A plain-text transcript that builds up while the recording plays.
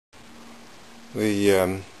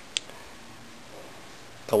The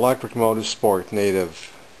electric Motorsport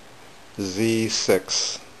native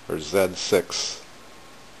Z6 or Z6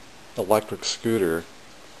 electric scooter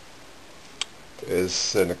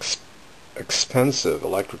is an expensive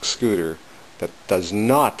electric scooter that does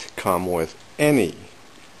not come with any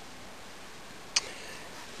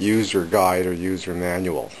user guide or user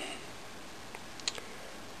manual.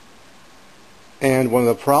 And one of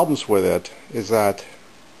the problems with it is that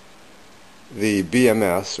the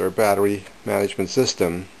BMS, or battery management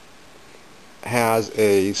system, has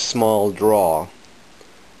a small draw,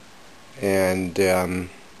 and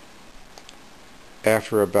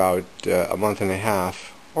after about a month and a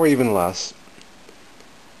half or even less,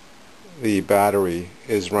 the battery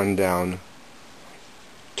is run down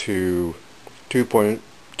to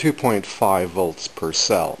 2.5 volts per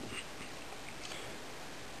cell.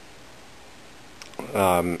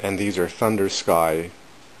 And these are Thundersky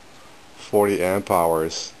 40 amp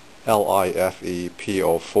hours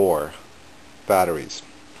LIFEPO4 batteries.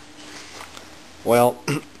 Well,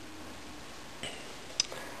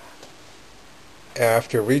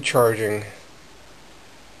 after recharging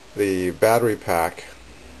the battery pack,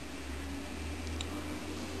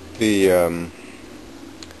 the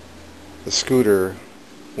scooter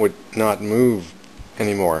would not move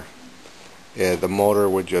anymore. The motor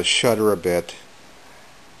would just shudder a bit,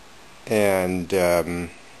 and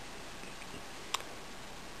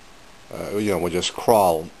would just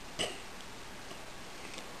crawl.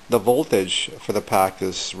 The voltage for the pack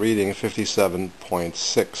is reading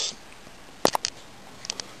 57.6.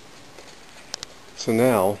 So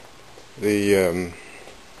now the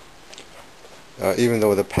even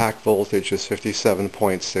though the pack voltage is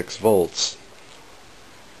 57.6 volts,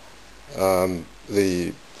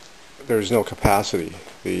 there's no capacity.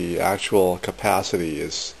 The actual capacity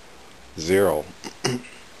is 0.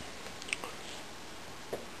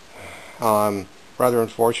 Rather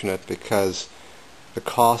unfortunate, because the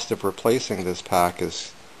cost of replacing this pack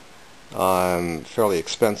is fairly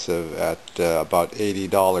expensive at about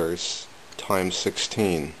 $80 times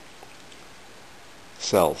 16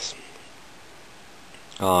 cells.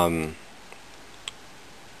 So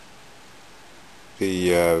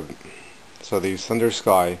these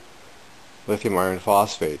Thundersky lithium iron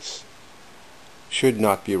phosphates should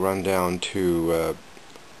not be run down to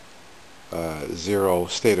 0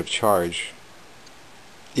 state of charge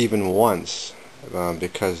even once,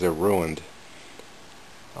 because they're ruined.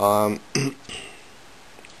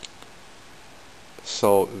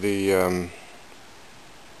 So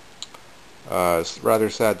it's rather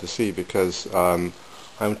sad to see, because I'm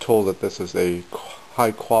told that this is a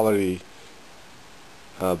high quality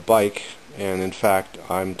bike, and in fact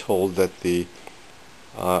I'm told that the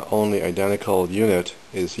only identical unit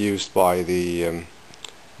is used by the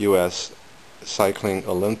U.S. cycling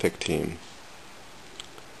Olympic team.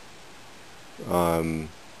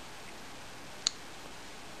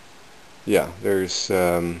 Yeah, there's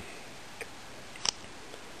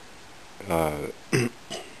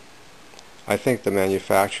I think the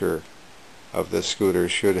manufacturer of this scooter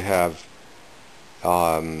should have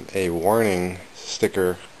a warning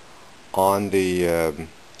sticker on the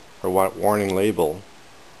or warning label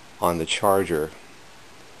on the charger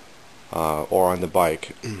or on the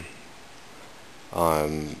bike,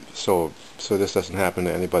 so this doesn't happen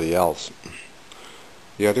to anybody else.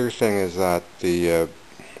 The other thing is that the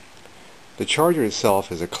charger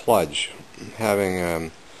itself is a kludge, having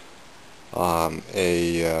an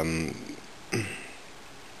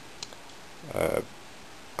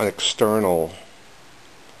external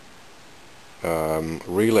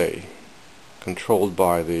relay controlled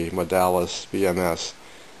by the Modalis BMS,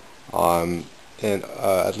 and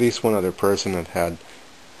at least one other person had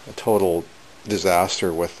a total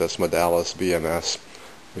disaster with this Modalis BMS,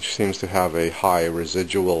 which seems to have a high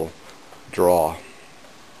residual draw.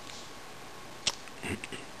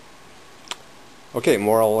 Okay,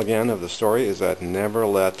 moral again of the story is that never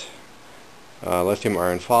let lithium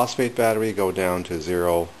iron phosphate battery go down to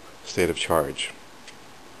 0 state of charge.